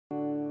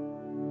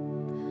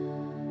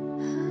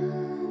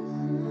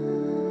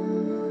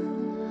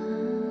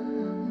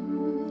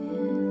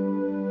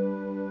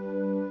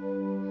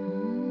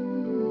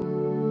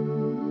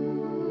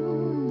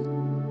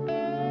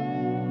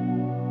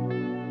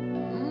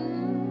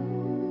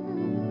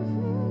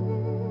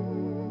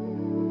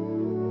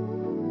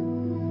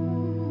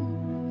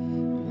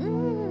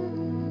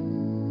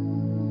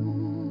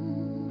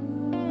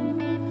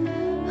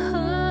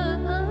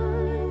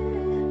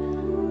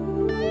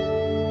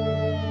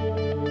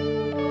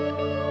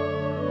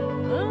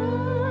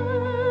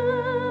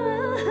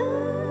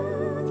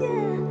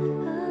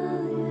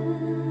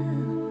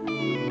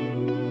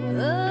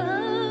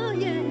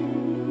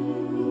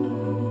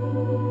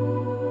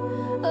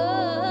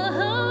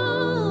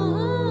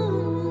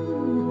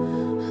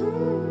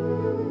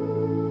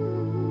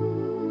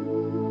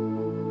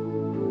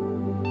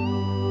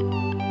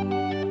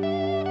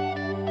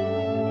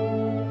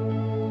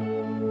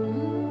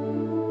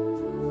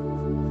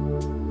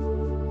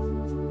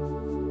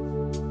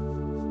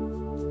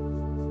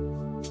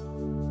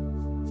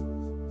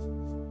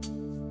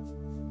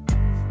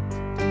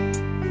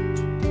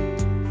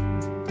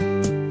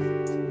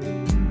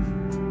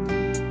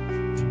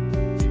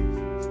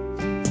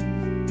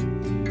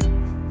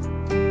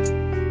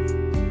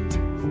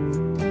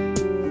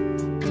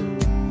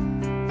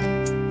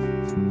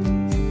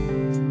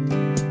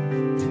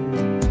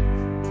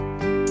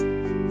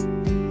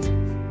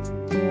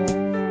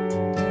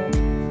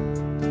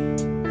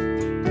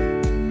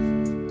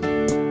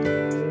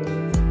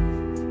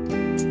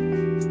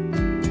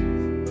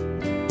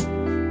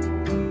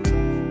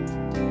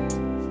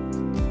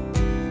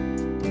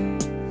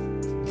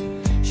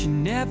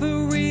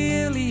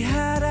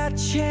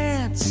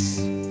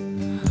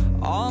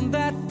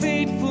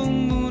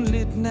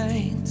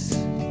nights,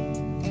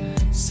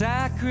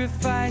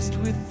 sacrificed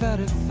without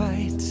a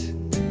fight,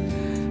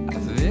 a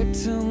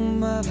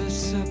victim of a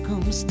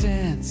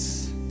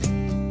circumstance.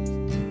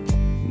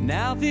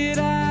 Now that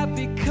I've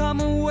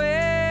become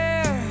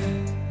aware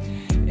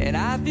and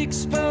I've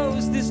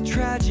exposed this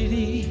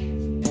tragedy,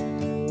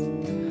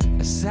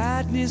 a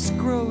sadness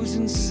grows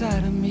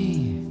inside of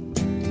me.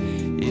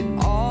 It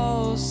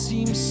all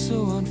seems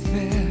so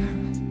unfair.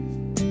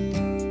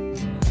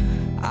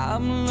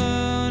 I'm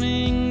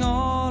learning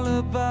all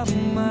about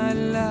my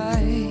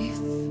life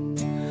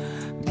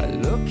by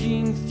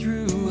looking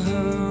through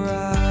her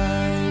eyes.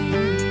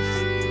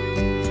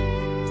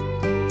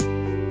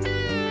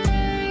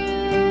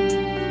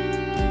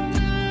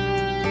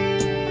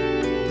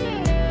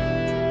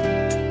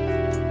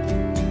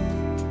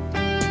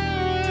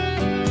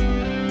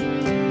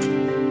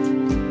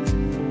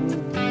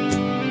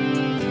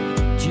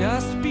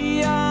 Just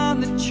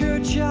beyond the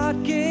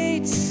churchyard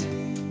gates,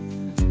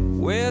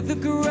 where the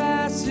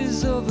grass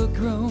is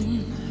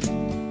overgrown,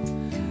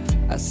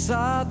 I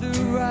saw the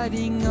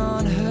writing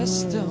on her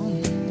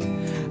stone.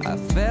 I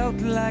felt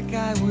like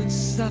I would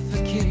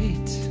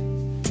suffocate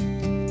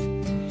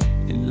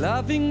in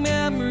loving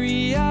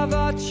memory of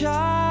our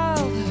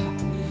child,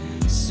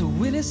 so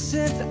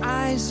innocent,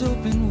 eyes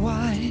open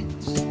wide.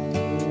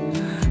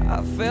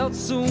 I felt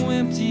so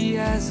empty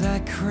as I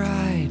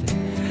cried,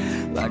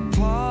 like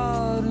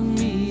part of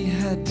me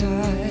had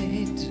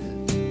died.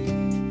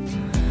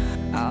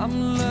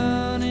 I'm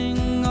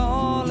learning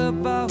all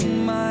about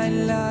my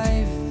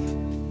life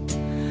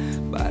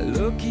by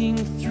looking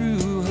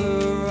through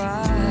her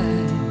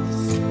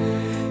eyes.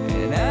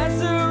 And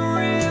as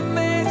her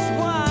image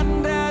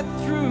wandered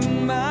through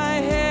my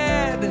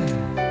head,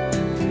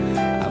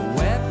 I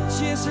wept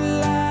just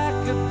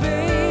like a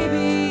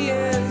baby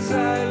as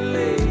I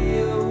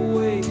lay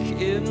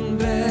awake in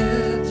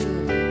bed.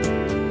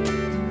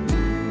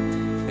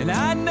 And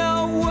I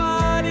know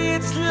what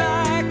it's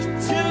like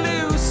to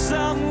lose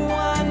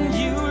someone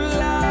you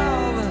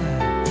love,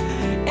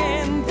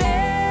 and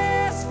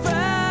this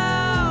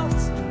felt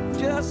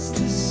just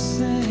the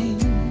same.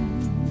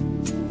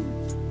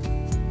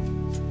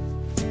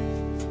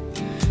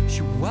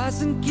 She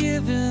wasn't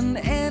given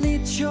any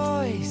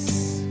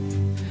choice,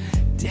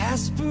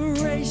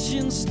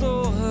 desperation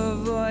stole her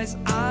voice.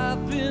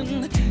 I've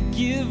been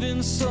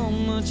given so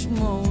much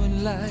more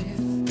in life.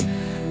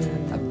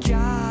 I've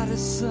got a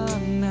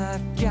son,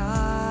 I've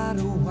got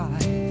a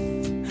wife.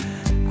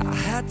 I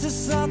had to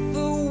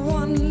suffer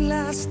one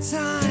last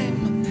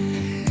time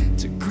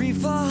to grieve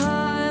for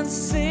her and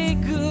say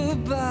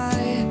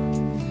goodbye,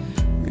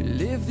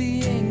 relive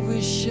the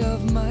anguish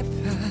of my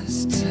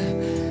past,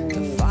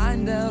 to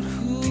find out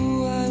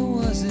who I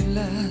was at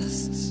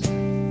last.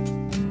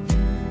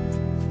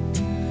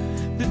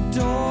 The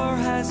door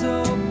has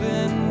opened